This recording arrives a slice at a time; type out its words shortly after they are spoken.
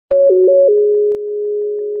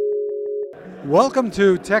Welcome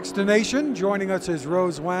to Techstination. Joining us is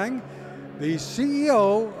Rose Wang, the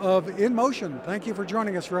CEO of InMotion. Thank you for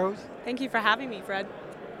joining us, Rose. Thank you for having me, Fred.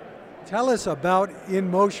 Tell us about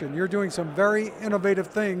InMotion. You're doing some very innovative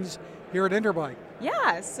things here at Interbike.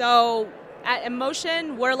 Yeah, so at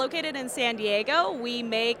InMotion, we're located in San Diego. We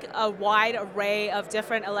make a wide array of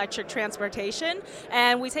different electric transportation,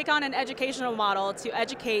 and we take on an educational model to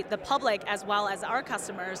educate the public as well as our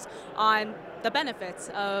customers on the benefits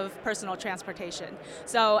of personal transportation.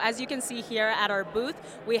 So as you can see here at our booth,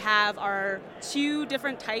 we have our 2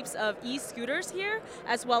 different types of e-scooters here,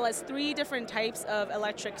 as well as 3 different types of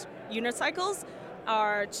electric unicycles,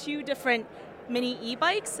 our 2 different mini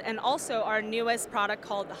e-bikes, and also our newest product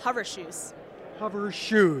called the Hover Shoes. Hover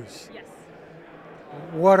Shoes. Yes.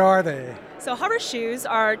 What are they? So Hover Shoes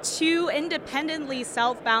are 2 independently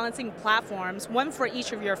self-balancing platforms, one for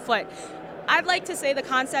each of your foot. I'd like to say the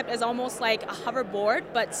concept is almost like a hoverboard,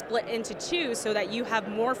 but split into 2 so that you have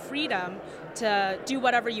more freedom to do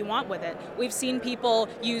whatever you want with it. We've seen people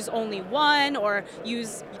use only one or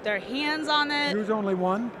use their hands on it. Use only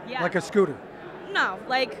one? Yeah. Like a scooter? No,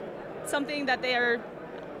 like something that they are.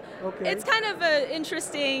 Okay. It's kind of an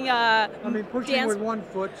interesting pushing dance. with one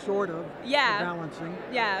foot, sort of. Yeah. Balancing.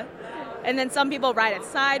 Yeah. And then some people ride it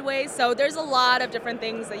sideways. So there's a lot of different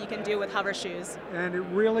things that you can do with Hover Shoes. And it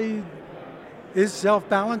really is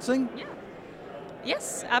self-balancing? Yeah.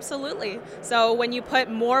 Yes, absolutely. So when you put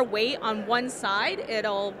more weight on one side,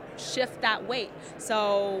 it'll shift that weight.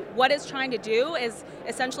 So what it's trying to do is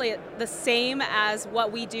essentially the same as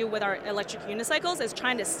what we do with our electric unicycles, is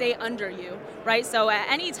trying to stay under you, right? So at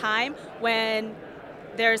any time when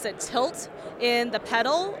there's a tilt in the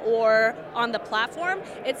pedal or on the platform,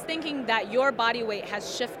 it's thinking that your body weight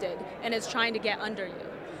has shifted and is trying to get under you.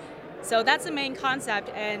 So that's the main concept,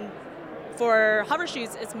 and for Hover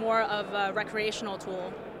Shoes, it's more of a recreational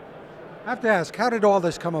tool. I have to ask, how did all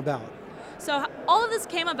this come about? So all of this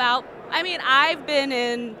came about, I've been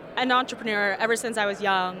an entrepreneur ever since I was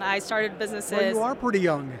young. I started businesses. Well, you are pretty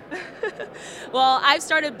young. Well, I've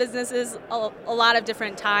started businesses a lot of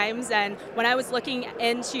different times, and when I was looking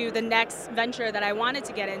into the next venture that I wanted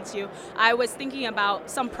to get into, I was thinking about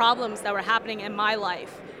some problems that were happening in my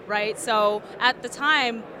life, right? So at the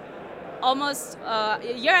time, almost a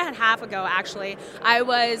year and a half ago, actually, I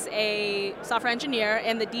was a software engineer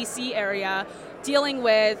in the DC area dealing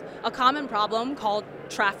with a common problem called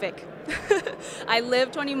traffic. I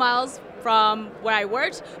lived 20 miles from where I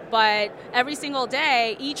worked, but every single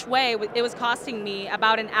day, each way, it was costing me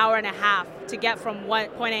about an hour and a half to get from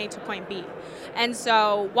point A to point B. And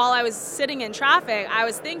so while I was sitting in traffic, I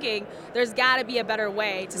was thinking, there's got to be a better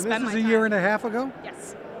way to spend my time. This is a year and a half ago?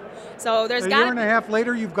 Yes. So there's a year and a half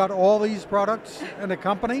later, you've got all these products in a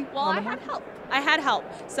company? Well, I had help.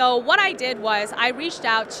 So what I did was I reached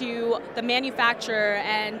out to the manufacturer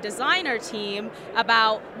and designer team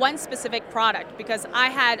about one specific product, because I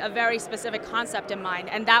had a very specific concept in mind,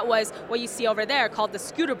 and that was what you see over there called the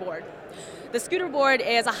scooter board. The scooter board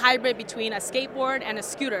is a hybrid between a skateboard and a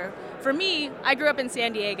scooter. For me, I grew up in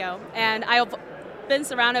San Diego, and I've been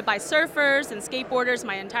surrounded by surfers and skateboarders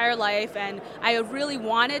my entire life, and I really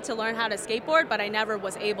wanted to learn how to skateboard, but I never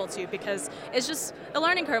was able to because it's just, the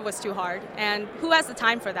learning curve was too hard, and who has the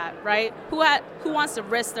time for that, right? Who wants to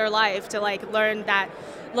risk their life to learn that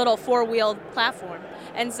little 4-wheeled platform?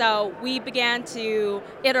 And so we began to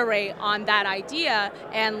iterate on that idea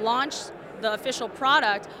and launched the official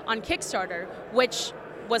product on Kickstarter, which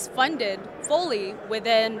was funded fully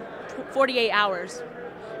within 48 hours.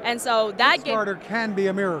 And so that Kickstarter can be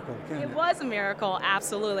a miracle, can't it? It was a miracle,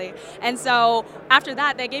 absolutely. And so after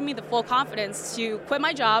that, they gave me the full confidence to quit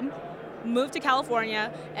my job, move to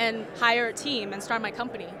California, and hire a team and start my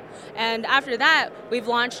company. And after that, we've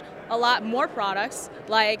launched a lot more products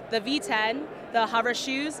like the V10, the Hover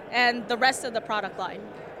Shoes, and the rest of the product line.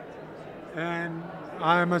 And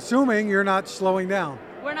I'm assuming you're not slowing down.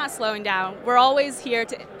 We're not slowing down. We're always here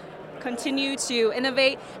to continue to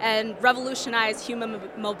innovate and revolutionize human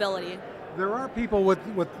mobility. There are people with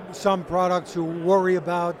some products who worry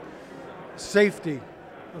about safety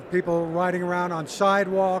of people riding around on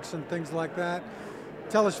sidewalks and things like that.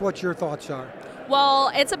 Tell us what your thoughts are. Well,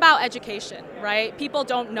 it's about education, right? People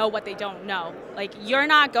don't know what they don't know. You're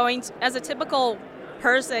not going to, as a typical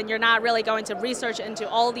person, you're not really going to research into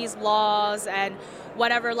all these laws and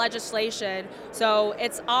whatever legislation. So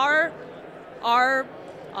it's our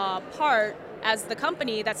part as the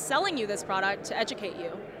company that's selling you this product to educate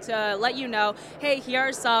you, to let you know, hey, here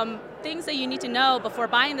are some things that you need to know before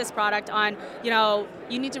buying this product on,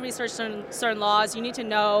 you need to research certain laws, you need to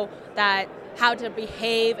know that how to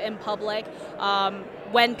behave in public.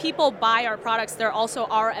 When people buy our products, they're also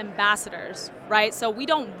our ambassadors, right? So we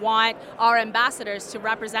don't want our ambassadors to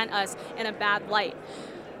represent us in a bad light.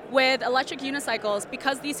 With electric unicycles,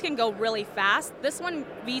 because these can go really fast, this one,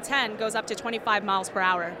 V10, goes up to 25 miles per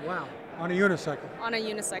hour. Wow, on a unicycle. On a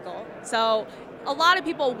unicycle. So a lot of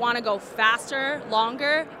people want to go faster,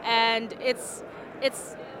 longer, and it's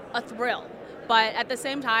a thrill. But at the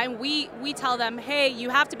same time, we tell them, hey, you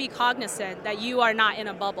have to be cognizant that you are not in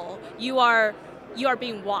a bubble. You are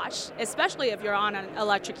being watched, especially if you're on an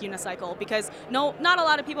electric unicycle, because not a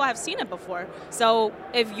lot of people have seen it before. So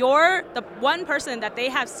if you're the one person that they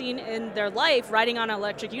have seen in their life riding on an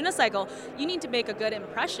electric unicycle, you need to make a good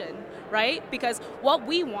impression, right? Because what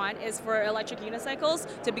we want is for electric unicycles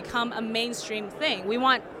to become a mainstream thing. We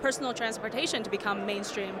want personal transportation to become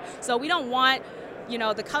mainstream. So we don't want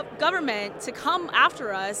the government to come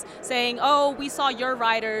after us saying, oh, we saw your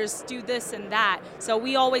riders do this and that. So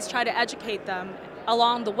we always try to educate them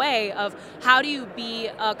along the way of how do you be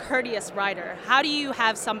a courteous rider? How do you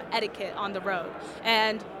have some etiquette on the road?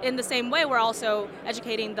 And in the same way, we're also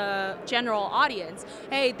educating the general audience.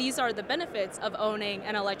 Hey, these are the benefits of owning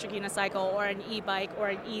an electric unicycle or an e-bike or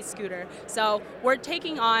an e-scooter. So we're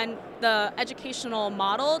taking on the educational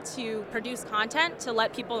model to produce content to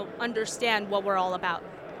let people understand what we're all about.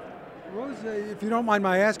 Rose, if you don't mind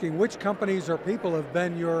my asking, which companies or people have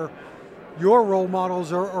been your role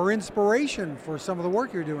models or inspiration for some of the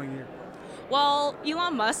work you're doing here? Well,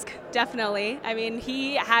 Elon Musk, definitely. I mean,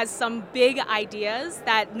 he has some big ideas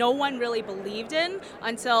that no one really believed in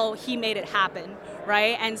until he made it happen,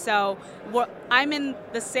 right? And so I'm in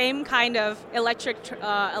the same kind of electric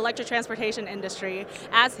transportation industry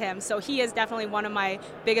as him, so he is definitely one of my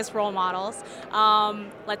biggest role models.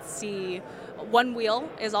 Let's see. One Wheel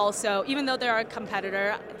is also, even though they're a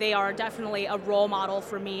competitor, they are definitely a role model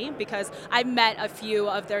for me because I've met a few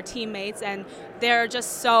of their teammates and they're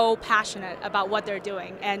just so passionate about what they're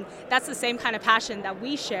doing. And that's the same kind of passion that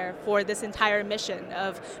we share for this entire mission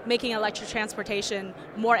of making electric transportation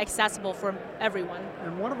more accessible for everyone.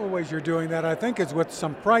 And one of the ways you're doing that, I think, is with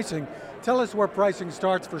some pricing. Tell us where pricing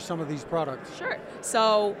starts for some of these products. Sure.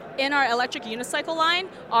 So in our electric unicycle line,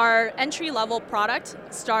 our entry-level product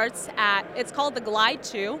starts at, it's called the Glide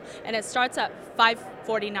 2, and it starts at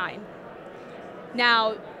 $549.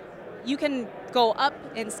 Now, you can go up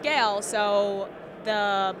in scale, so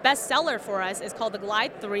the best seller for us is called the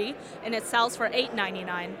Glide 3, and it sells for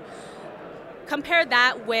 $899. Compare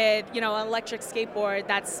that with, an electric skateboard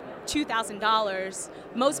that's $2,000.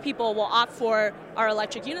 Most people will opt for our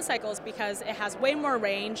electric unicycles because it has way more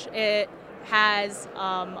range. It has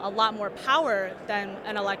a lot more power than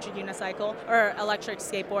an electric unicycle or electric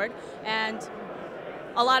skateboard, and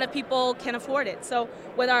a lot of people can afford it. So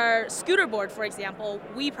with our scooter board, for example,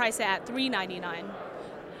 we price it at $399.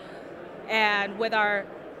 And with our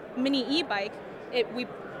mini e-bike, we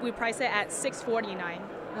price it at $649.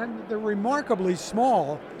 And they're remarkably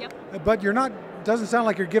small, yep. But doesn't sound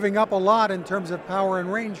like you're giving up a lot in terms of power and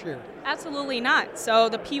range here. Absolutely not. So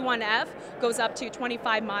the P1F goes up to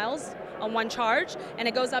 25 miles on one charge, and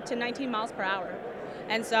it goes up to 19 miles per hour.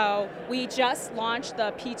 And so we just launched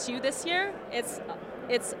the P2 this year. It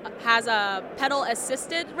has a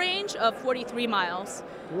pedal-assisted range of 43 miles.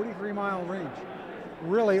 43-mile range.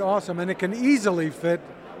 Really awesome, and it can easily fit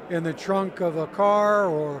in the trunk of a car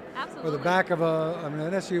or the back of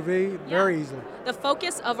an SUV, very easily. The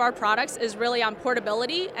focus of our products is really on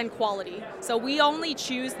portability and quality. So we only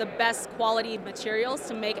choose the best quality materials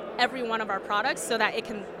to make every one of our products so that it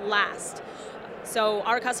can last. So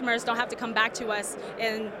our customers don't have to come back to us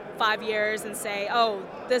in 5 years and say, oh,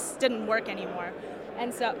 this didn't work anymore.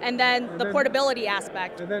 And then the portability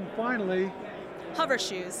aspect. And then finally, hover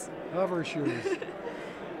shoes. Hover shoes.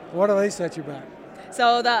 What do they set you back?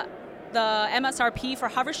 So the MSRP for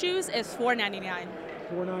hover shoes is $499.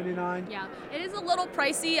 $499? Yeah, it is a little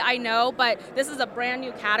pricey, I know, but this is a brand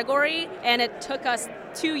new category, and it took us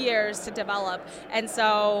 2 years to develop. And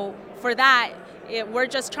so for that, we're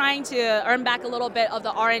just trying to earn back a little bit of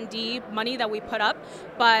the R&D money that we put up,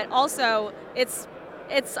 but also it's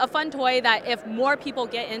a fun toy that if more people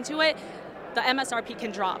get into it, the MSRP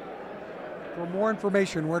can drop. For more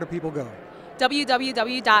information, where do people go?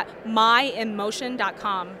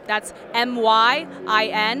 www.myinmotion.com. That's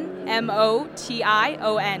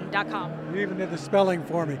MYINMOTION.com. You even did the spelling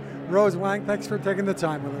for me. Rose Wang, thanks for taking the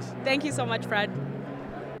time with us. Thank you so much, Fred.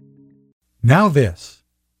 Now this.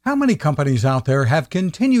 How many companies out there have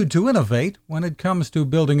continued to innovate when it comes to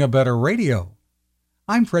building a better radio?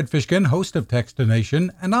 I'm Fred Fishkin, host of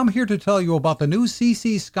Techstination, and I'm here to tell you about the new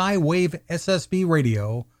CC Skywave SSB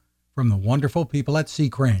radio from the wonderful people at C.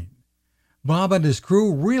 Crane. Bob and his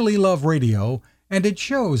crew really love radio, and it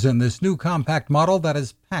shows in this new compact model that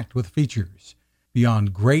is packed with features.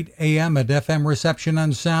 Beyond great AM and FM reception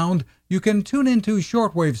and sound, you can tune into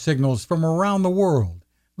shortwave signals from around the world,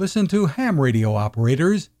 listen to ham radio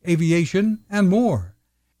operators, aviation, and more.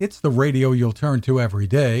 It's the radio you'll turn to every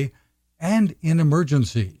day, and in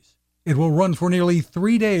emergencies. It will run for nearly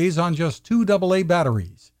 3 days on just 2 AA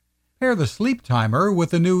batteries. Pair the sleep timer with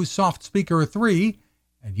the new Soft Speaker 3,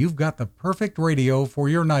 and you've got the perfect radio for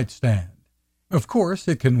your nightstand. Of course,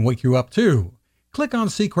 it can wake you up too. Click on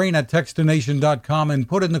C-Crane at Textination.com and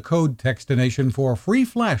put in the code Textination for a free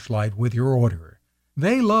flashlight with your order.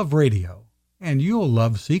 They love radio, and you'll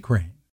love C-Crane.